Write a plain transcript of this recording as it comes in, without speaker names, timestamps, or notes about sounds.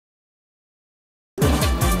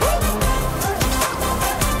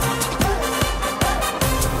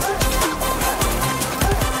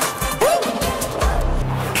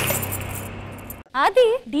అది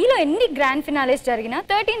డీలో ఎన్ని గ్రాండ్ ఫినాలేస్ జరిగినా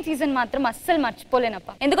 13 సీజన్ మాత్రం అస్సలు మర్చిపోలేనప్ప.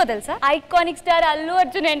 ఎందుకో తెలుసా? Iconic star Allu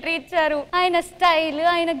Arjun entry ఇచ్చారు. ఆయన స్టైల్,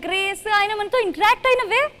 ఆయన గ్రేస్, ఆయన మనతో ఇంటరాక్ట్ అయిన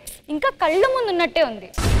వే ఇంకా కళ్ళ ముందు ఉన్నట్టే ఉంది.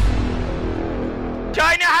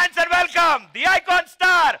 Join your hands and welcome the icon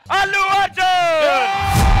star Allu Arjun.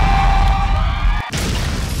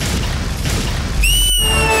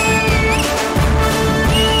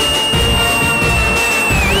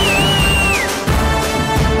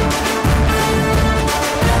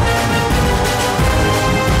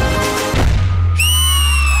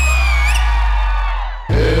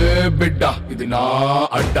 బిడ్డ ఇది నా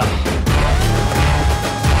అడ్డ,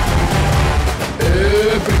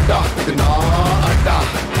 బిడ్డ ఇది నా అడ్డ,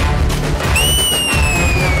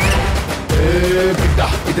 బిడ్డ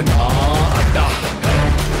ఇది నా అడ్డ,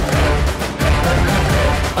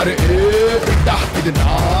 అరే బిడ్డ ఇది నా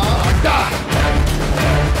అడ్డ,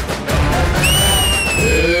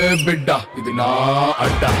 బిడ్డ ఇది నా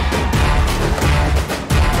అడ్డ,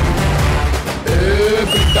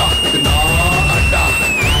 బిడ్డ ఇది నా అడ్డ,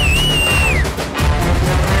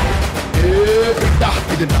 బిడ్డ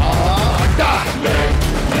ఇది నా అడ్డ.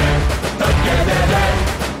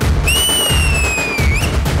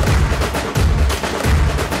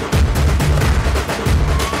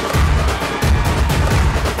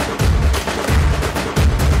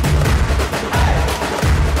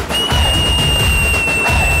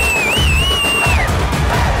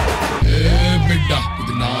 బిడ్డ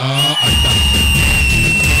ఇది నా అడ్డ,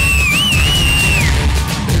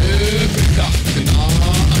 బిడ్డ ఇది నా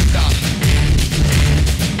అడ్డ,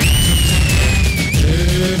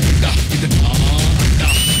 బిడ్డ ఇది నా అడ్డ,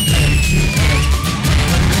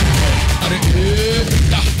 అరే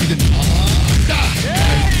బిడ్డ ఇది నా అడ్డ.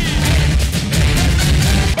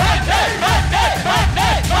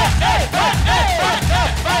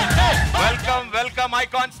 Welcome welcome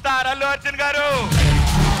icon star Allu Arjun గారు.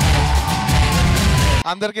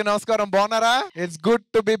 అందరికి నమస్కారం, బాగున్నారా? It's good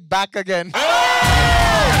to be back again.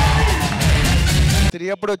 3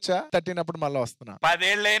 అప్పుడు వచ్చా, 13 అప్పుడు మళ్ళీ వస్తున్నా. 10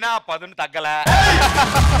 ఏళ్ళైనా 10 తగ్గలా.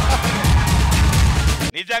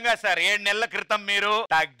 నిజంగా సార్ 7 నెలల క్రితం మీరు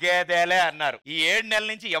తగ్గేదేలే అన్నారు. ఈ 7 నెలల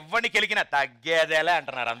నుంచి ఎవరిని కెలికినా తగ్గేదేలే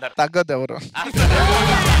అంటున్నారు అందరు. తగ్గదు ఎవరు.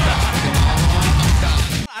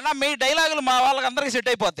 అన్న మీ డైలాగులు మా వాళ్ళకి అందరికి సెట్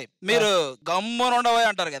అయిపోతాయి. మీరు గమ్మున ఉండవే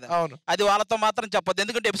అంటారు కదా, అవును. అది వాళ్ళతో మాత్రం చెప్పొద్దు,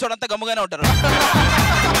 ఎందుకంటే ఎపిసోడ్ అంతా గమ్ముగానే ఉంటారు.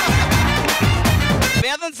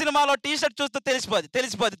 వేదం సినిమాలో టీ షర్ట్ చూస్తే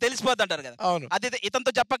తెలిసిపోద్ది అంటారు కదా, అవును. అది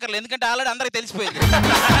ఇతనితో చెప్పక్కర్లేదు, ఎందుకంటే ఆల్రెడీ అందరికి తెలిసిపోయింది.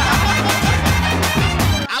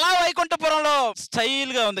 అలా వైకుంఠపురంలో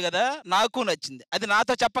స్టైల్ గా ఉంది కదా, నాకు నచ్చింది. అది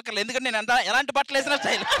నాతో చెప్పక్కర్లేదు, ఎందుకంటే నేను ఎలాంటి బట్టలు వేసినా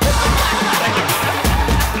స్టైల్.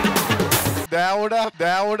 దేవుడా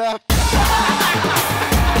దేవుడా.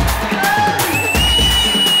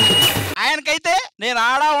 ఆయనకైతే నేను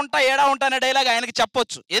ఆడా ఉంటా ఏడా ఉంటా అనే డైలాగ్ ఆయనకి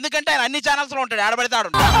చెప్పొచ్చు, ఎందుకంటే ఆయన అన్ని ఛానల్స్ లో ఉంటాడు, ఆడబడితాడు.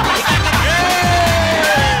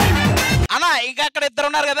 అన్నా ఇంకా అక్కడ 2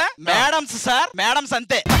 ఉన్నారు కదా మేడమ్స్, సార్ మేడమ్స్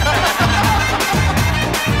అంతే.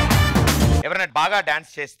 ఎవరైనా బాగా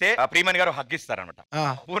డాన్స్ చేస్తే ప్రియమణి గారు హగ్గిస్తారు అనమాట.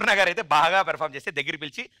 పూర్ణ గారు అయితే బాగా పెర్ఫార్మ్ చేస్తే దగ్గర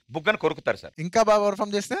పిలిచి బుగ్గను కొరుకుతారు సార్. ఇంకా బాగా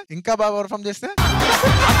పర్ఫార్మ్ చేస్తే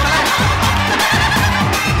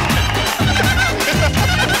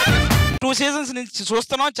 2 సీజన్స్ నుంచి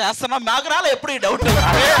చేస్తున్నాం మాకు రాలే ఎప్పుడు ఈ డౌట్.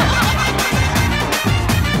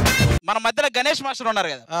 మన మధ్యలో గణేష్ మాస్టర్ ఉన్నారు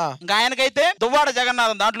కదా, ఇంకా ఆయనకైతే దువ్వాడ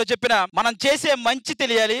జగన్నాథం దాంట్లో చెప్పిన మనం చేసే మంచి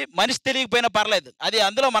తెలియాలి, మనిషి తెలియకపోయినా పర్లేదు, అది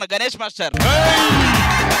అందులో మన గణేష్ మాస్టర్.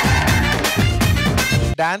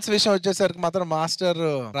 డాన్స్ విషయం వచ్చేసరికి మాత్రం మాస్టర్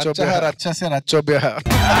రచ్చోభ్య.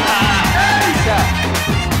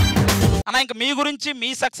 అన్న ఇంకా మీ గురించి, మీ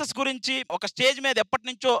సక్సెస్ గురించి ఒక స్టేజ్ మీద ఎప్పటి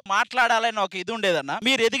నుంచో మాట్లాడాలని ఒక ఇది ఉండేదన్న.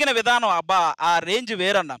 మీరు ఎదిగిన విధానం అబ్బా ఆ రేంజ్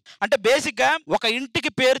వేరన్నా. అంటే బేసిక్ గా ఒక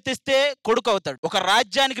ఇంటికి పేరు తెస్తే కొడుకు అవుతాడు, ఒక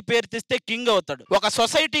రాజ్యానికి పేరు తెస్తే కింగ్ అవుతాడు, ఒక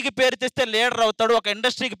సొసైటీకి పేరు తెస్తే లీడర్ అవుతాడు, ఒక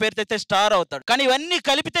ఇండస్ట్రీకి పేరు తెస్తే స్టార్ అవుతాడు. కానీ ఇవన్నీ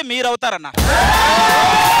కలిపితే మీరు అవుతారన్న.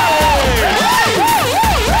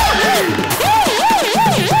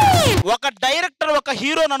 ఒక డైరెక్టర్ ఒక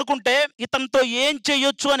హీరోని అనుకుంటే ఇతనితో ఏం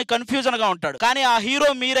చెయ్యొచ్చు అని కన్ఫ్యూజన్ గా ఉంటాడు, కానీ ఆ హీరో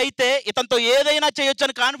మీరైతే ఇతనితో ఏదైనా చేయొచ్చు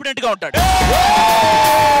అని కాన్ఫిడెంట్ గా ఉంటాడు.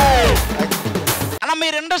 అలా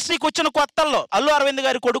మీరు ఇండస్ట్రీకి వచ్చిన కొత్తల్లో అల్లు అరవింద్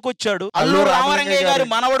గారి కొడుకు వచ్చాడు, అల్లు రామరంగయ్య గారి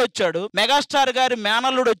మనవడు వచ్చాడు, మెగాస్టార్ గారి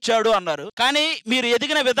మేనల్లుడు వచ్చాడు అన్నారు. కానీ మీరు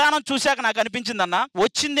ఎదిగిన విధానం చూశాక నాకు అనిపించింది అన్న,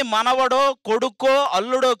 వచ్చింది మనవడో కొడుకో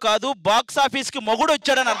అల్లుడో కాదు, బాక్స్ ఆఫీస్ కి మొగుడు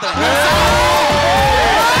వచ్చాడని అర్థం.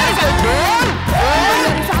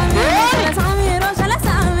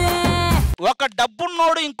 ఒక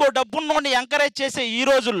డబ్బున్నోడు ఇంకో డబ్బున్నోడిని ఎంకరేజ్ చేసే ఈ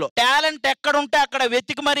రోజుల్లో టాలెంట్ ఎక్కడుంటే అక్కడ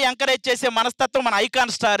వెతికి మరి ఎంకరేజ్ చేసే మనస్తత్వం మన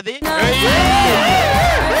ఐకాన్ స్టార్ది.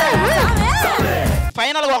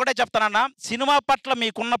 ఫైనల్ గా ఒకటే చెప్తానన్నా, సినిమా పట్ల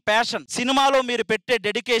మీకున్న ప్యాషన్, సినిమాలో మీరు పెట్టే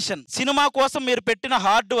డెడికేషన్, సినిమా కోసం మీరు పెట్టిన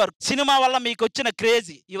హార్డ్ వర్క్, సినిమా వల్ల మీకు వచ్చిన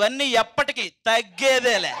క్రేజీ, ఇవన్నీ ఎప్పటికీ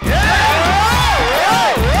తగ్గేదేలే.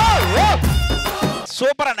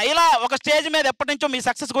 సూపర్ అన్న. ఇలా ఒక స్టేజ్ మీద ఎప్పటి నుంచో మీ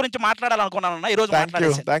సక్సెస్ గురించి మాట్లాడాలనుకున్నాను ఈ రోజు.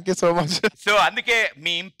 Thank you so much. So అందుకే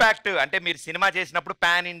మీ ఇంపాక్ట్ అంటే మీరు సినిమా చేసినప్పుడు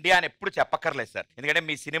పాన్ ఇండియా అని ఎప్పుడు చెప్పక్కర్లేదు సార్, ఎందుకంటే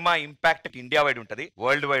మీ సినిమా ఇంపాక్ట్ ఇండియా వైడ్ ఉంటది,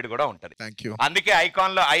 వరల్డ్ వైడ్ కూడా ఉంటది. అందుకే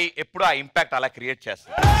ఐకాన్ లో ఎప్పుడు ఆ ఇంపాక్ట్ అలా క్రియేట్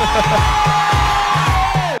చేస్తారు.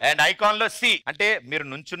 అండ్ ఐకాన్ లో సి అంటే మీరు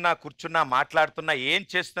నుంచున్నా కూర్చున్నా మాట్లాడుతున్నా ఏం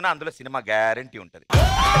చేస్తున్నా అందులో సినిమా గ్యారంటీ ఉంటది.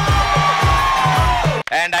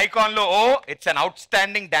 అండ్ ఐకాన్ లో oh it's an out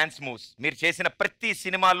standing dance moves. మీరు చేసిన ప్రతి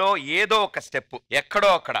సినిమాలో ఏదో ఒక స్టెప్ ఎక్కడో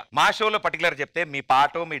అక్కడ. మా షోలో పర్టికులర్ చెప్తే మీ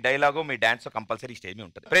పాటో మీ డైలాగో మీ డాన్స్ కంపల్సరీ స్టేజ్ మీద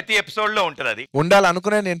ఉంటుంది, ప్రతి ఎపిసోడ్ లో ఉంటుంది. అది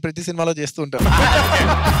ఉండాలనుకునే నేను ప్రతి సినిమాలో చేస్తూ ఉంటాను.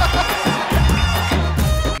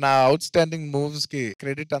 నా అవుట్ స్టాండింగ్ మూవ్స్ కి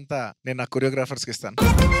క్రెడిట్ అంతా నేను నా కొరియోగ్రాఫర్స్ కి ఇస్తాను.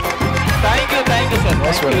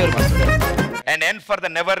 And end for the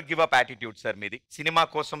never give up attitude sir మీది. సినిమా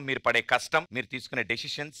కోసం మీరు పడే కష్టం, మీరు తీసుకునే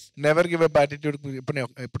decisions. Never give up attitude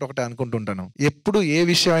ఎప్పుడు ఒకటే అనుకుంటుంటాను, ఎప్పుడు ఏ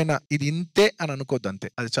విషయం అయినా ఇది ఇంతే అని అనుకోద్దు, అంతే,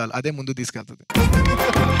 అది చాలు, అదే ముందు తీసుకెళ్తుంది.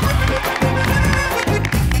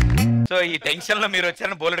 సో ఈ టెన్షన్ లో మీరు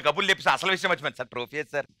వచ్చారని బోలెడు కబుర్లు చెప్పి అసలు విషయం వచ్చింది సార్, ట్రోఫీ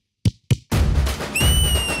సార్.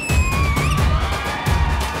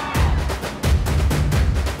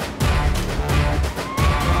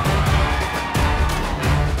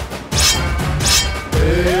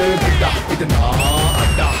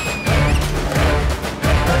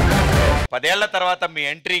 పదేళ్ల తర్వాత మీ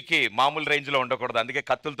ఎంట్రీకి మామూలు రేంజ్ లో ఉండకూడదు, అందుకే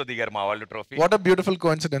కత్తులతో దిగారు మా వాళ్ళు trophy. What a beautiful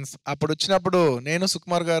coincidence. అప్పుడు వచ్చినప్పుడు నేను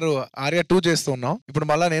సుకుమార్ గారు ఆర్య 2 చేస్తున్నాం, ఇప్పుడు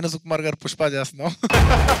మళ్ళా నేను సుకుమార్ గారు పుష్ప చేస్తున్నాం.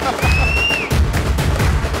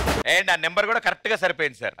 అండ్ ఆ నెంబర్ కూడా కరెక్ట్ గా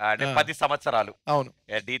సరిపోయింది సార్, అంటే 10 సంవత్సరాలు. అవును,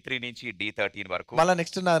 D3 నుంచి D13 వరకు. మళ్ళా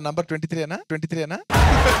నెక్స్ట్ నా నంబర్ 23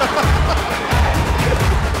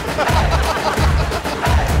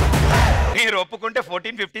 మీరు ఒప్పుకుంటే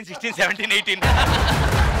 14, 15, 16, 17, 18.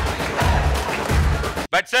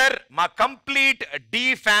 బట్ సార్ మా కంప్లీట్ డి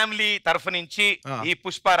ఫ్యామిలీ తరఫు నుంచి ఈ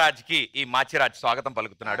పుష్పరాజ్ కి ఈ మాచిరాజ్ స్వాగతం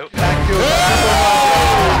పలుకుతున్నాడు.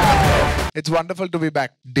 It's wonderful to be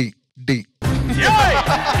back. D